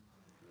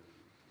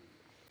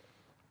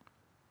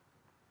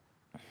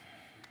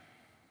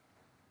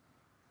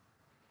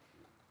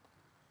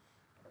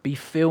 Be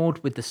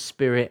filled with the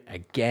Spirit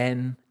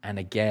again and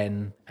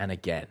again and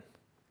again.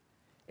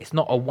 It's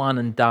not a one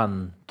and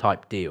done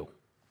type deal.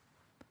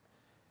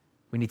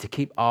 We need to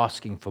keep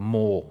asking for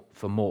more,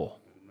 for more.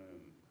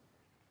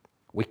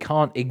 We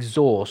can't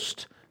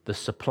exhaust the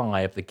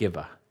supply of the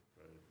giver.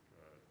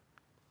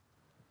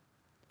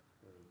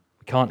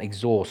 We can't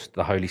exhaust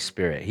the Holy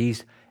Spirit.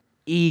 He's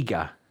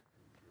eager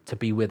to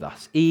be with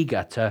us,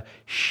 eager to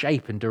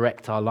shape and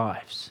direct our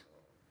lives.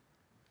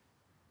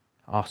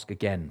 Ask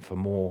again for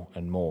more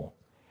and more.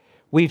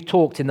 We've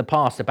talked in the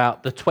past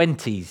about the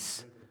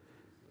 20s.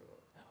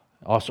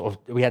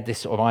 We had this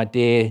sort of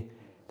idea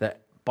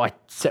that by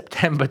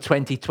September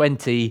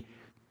 2020,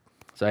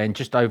 so in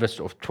just over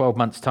sort of 12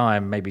 months'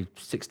 time, maybe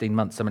 16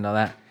 months, something like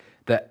that,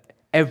 that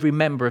every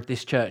member of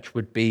this church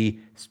would be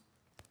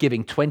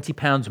giving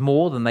 £20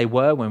 more than they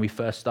were when we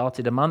first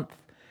started a month,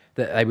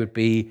 that they would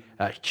be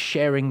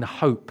sharing the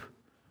hope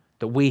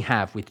that we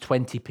have with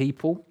 20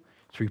 people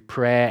through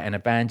prayer and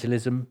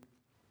evangelism,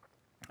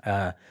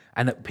 and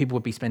that people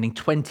would be spending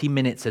 20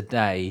 minutes a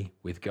day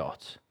with God.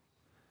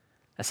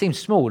 That seems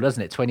small,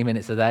 doesn't it? 20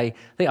 minutes a day.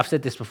 I think I've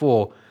said this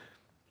before.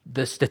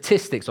 The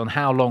statistics on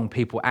how long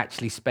people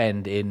actually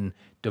spend in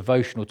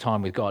devotional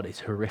time with God is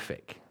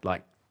horrific.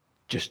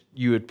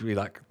 You would be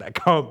like, that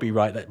can't be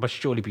right. That must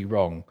surely be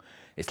wrong.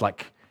 It's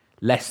like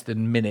less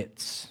than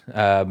minutes.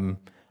 I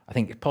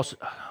think it's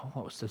possible.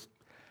 What was this?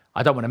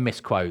 I don't want to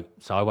misquote,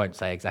 so I won't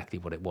say exactly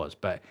what it was,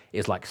 but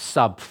it's like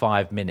sub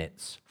 5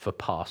 minutes for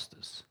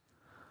pastors.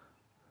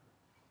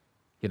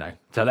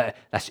 So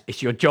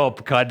it's your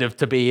job kind of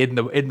to be in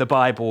the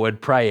Bible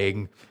and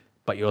praying,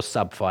 but you're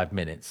sub 5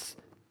 minutes.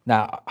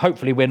 Now,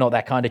 hopefully we're not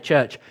that kind of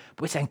church,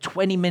 but we're saying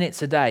 20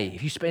 minutes a day.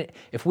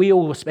 If we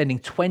all were spending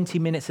 20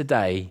 minutes a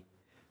day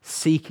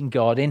seeking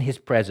God in his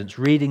presence,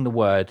 reading the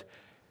word,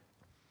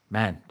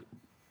 man,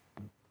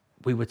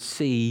 we would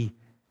see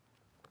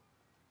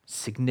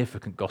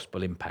significant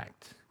gospel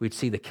impact. We'd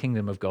see the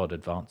kingdom of God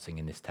advancing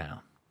in this town.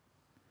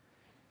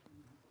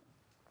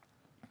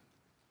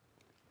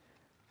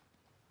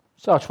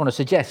 So I just want to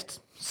suggest,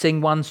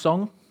 sing one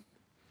song.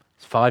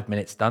 It's 5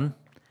 minutes done.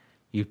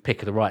 You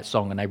pick the right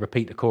song and they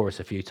repeat the chorus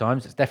a few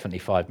times. It's definitely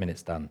 5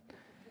 minutes done.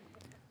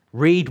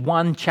 Read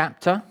one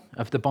chapter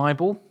of the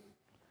Bible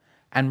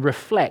and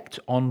reflect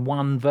on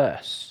one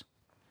verse.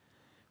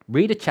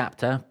 Read a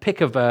chapter,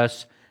 pick a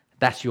verse,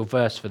 that's your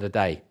verse for the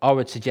day. I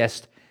would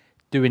suggest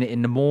doing it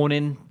in the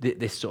morning,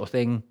 this sort of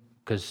thing,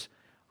 because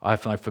I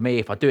find for me,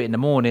 if I do it in the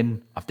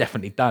morning, I've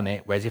definitely done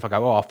it. Whereas if I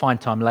go, I'll find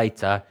time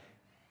later,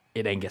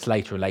 it then gets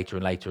later and later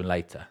and later and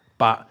later.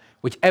 But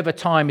whichever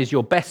time is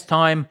your best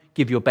time,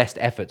 give your best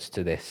efforts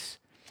to this.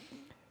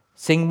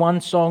 Sing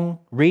one song,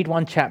 read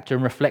one chapter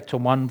and reflect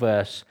on one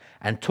verse,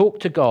 and talk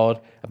to God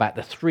about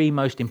the 3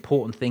 most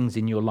important things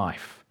in your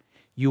life.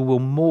 You will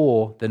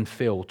more than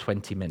fill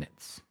 20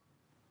 minutes.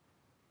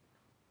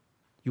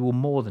 You will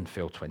more than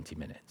fill 20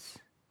 minutes.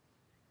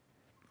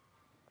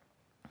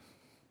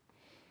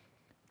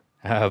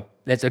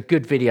 There's a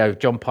good video of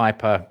John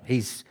Piper.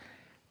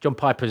 John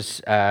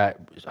Piper's, I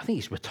think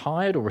he's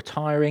retired or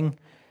retiring,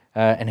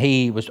 and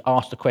he was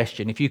asked a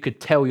question, if you could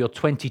tell your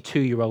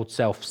 22-year-old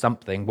self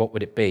something, what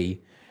would it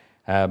be?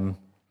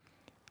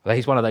 Well,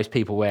 he's one of those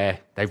people where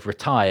they've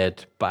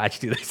retired, but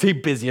actually they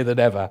seem busier than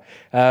ever.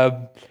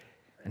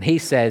 And he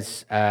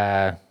says,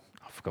 I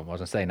forgot what I was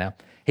going to say now.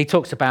 He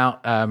talks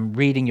about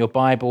reading your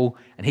Bible,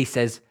 and he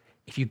says,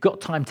 if you've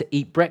got time to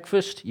eat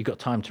breakfast, you've got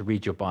time to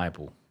read your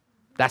Bible.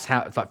 That's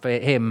how, it's like for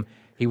him,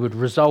 he would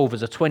resolve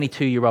as a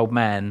 22-year-old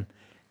man,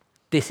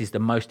 this is the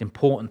most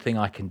important thing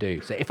I can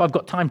do. So if I've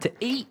got time to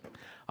eat,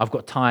 I've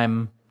got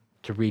time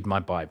to read my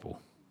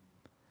Bible.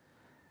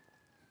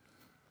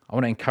 I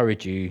want to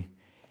encourage you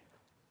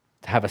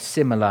to have a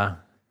similar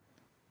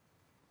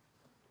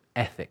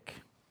ethic.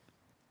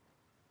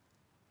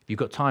 If you've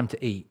got time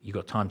to eat, you've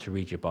got time to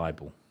read your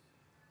Bible.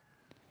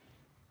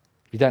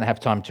 If you don't have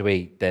time to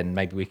eat, then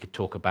maybe we could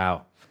talk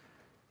about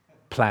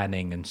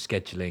planning and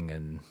scheduling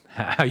and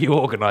how you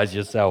organize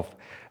yourself.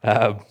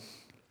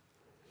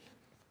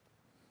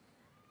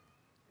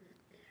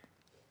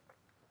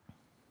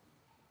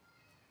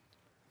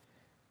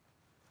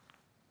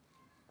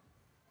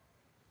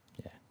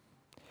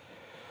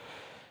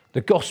 The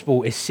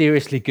gospel is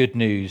seriously good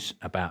news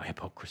about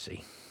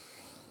hypocrisy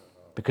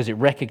because it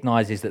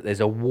recognizes that there's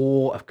a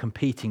war of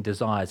competing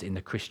desires in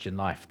the Christian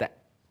life.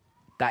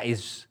 That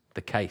is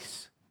the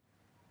case.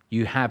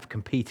 You have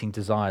competing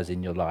desires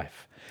in your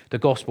life. The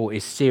gospel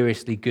is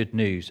seriously good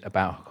news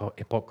about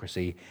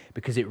hypocrisy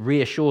because it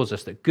reassures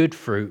us that good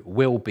fruit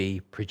will be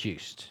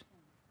produced.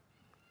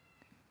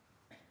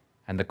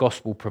 And the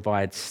gospel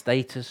provides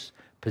status,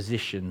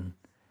 position,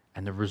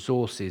 and the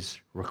resources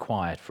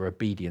required for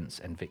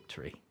obedience and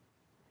victory.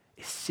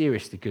 It's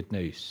seriously good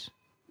news.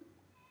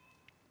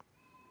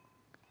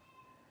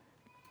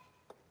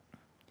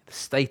 The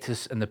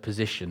status and the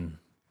position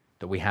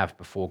that we have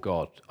before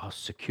God are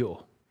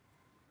secure.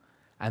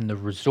 And the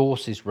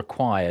resources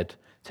required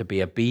to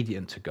be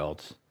obedient to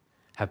God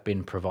have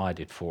been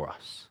provided for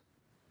us.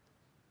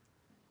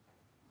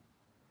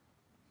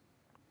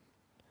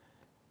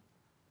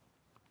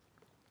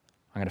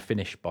 I'm going to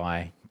finish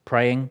by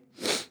praying.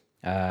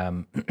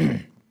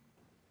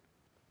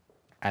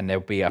 And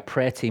there'll be a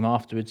prayer team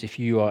afterwards. If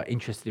you are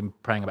interested in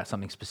praying about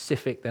something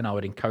specific, then I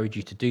would encourage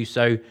you to do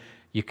so.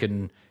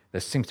 There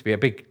seems to be a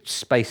big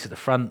space at the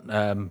front,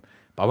 but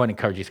I won't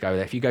encourage you to go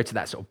there. If you go to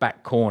that sort of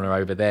back corner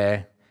over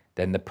there,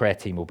 then the prayer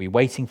team will be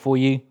waiting for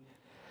you.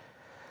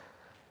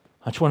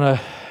 I just want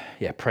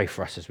to pray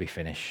for us as we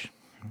finish.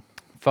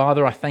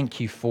 Father, I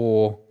thank you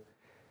for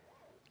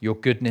your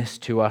goodness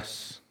to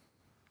us,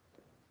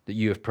 that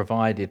you have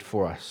provided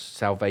for us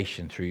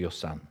salvation through your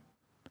Son.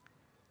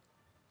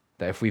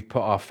 That if we've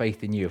put our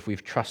faith in you, if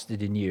we've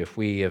trusted in you, if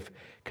we have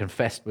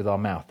confessed with our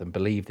mouth and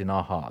believed in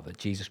our heart that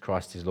Jesus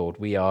Christ is Lord,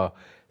 we are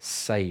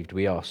saved,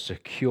 we are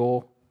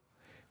secure,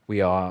 we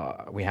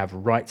have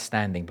right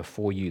standing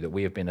before you, that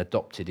we have been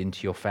adopted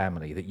into your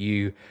family, that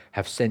you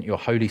have sent your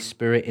Holy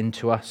Spirit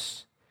into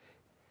us,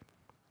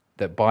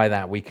 that by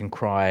that we can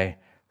cry,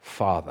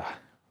 Father.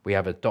 We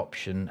have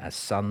adoption as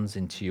sons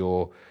into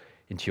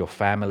your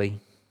family,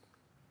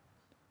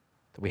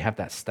 that we have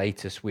that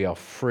status, we are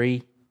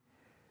free.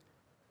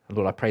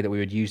 Lord, I pray that we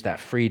would use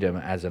that freedom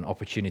as an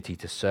opportunity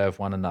to serve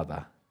one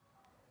another.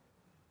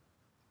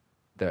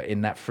 That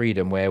in that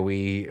freedom where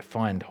we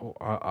find,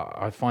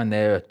 I find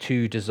there are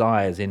 2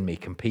 desires in me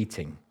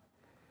competing.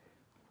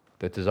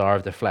 The desire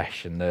of the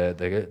flesh and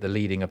the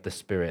leading of the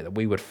Spirit. That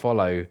we would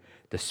follow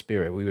the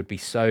Spirit. We would be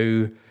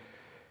so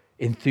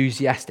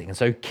enthusiastic and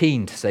so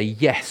keen to say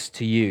yes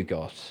to you,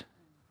 God.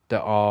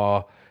 That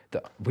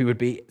we would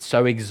be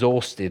so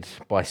exhausted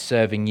by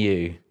serving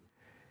you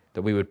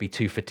that we would be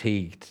too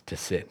fatigued to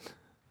sit.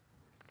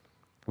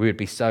 We would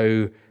be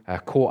so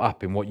caught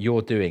up in what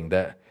you're doing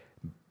that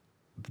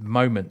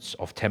moments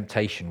of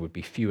temptation would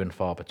be few and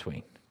far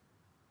between.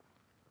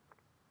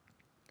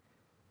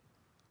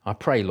 I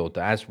pray, Lord,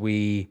 that as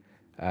we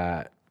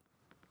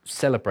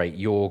celebrate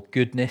your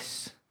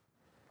goodness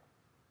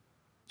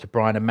to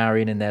Brian and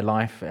Marion in their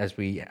life, as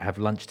we have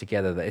lunch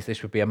together, that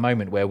this would be a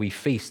moment where we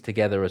feast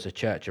together as a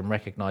church and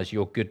recognize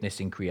your goodness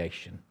in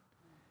creation.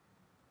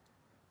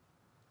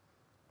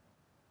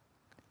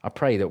 I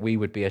pray that we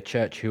would be a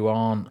church who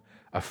aren't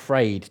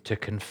afraid to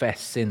confess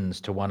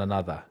sins to one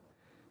another,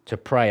 to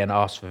pray and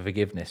ask for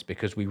forgiveness,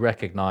 because we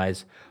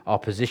recognize our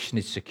position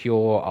is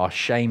secure, our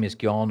shame is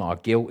gone, our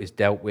guilt is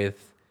dealt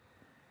with,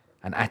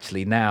 and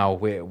actually now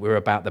we're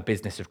about the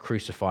business of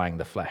crucifying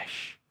the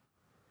flesh.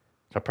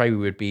 So I pray we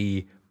would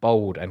be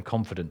bold and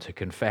confident to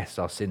confess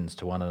our sins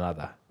to one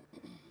another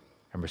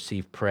and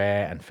receive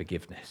prayer and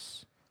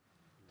forgiveness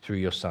through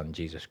your Son,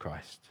 Jesus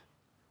Christ.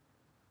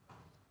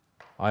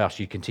 I ask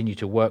you to continue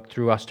to work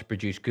through us to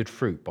produce good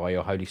fruit by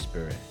your Holy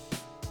Spirit.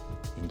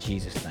 In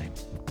Jesus' name.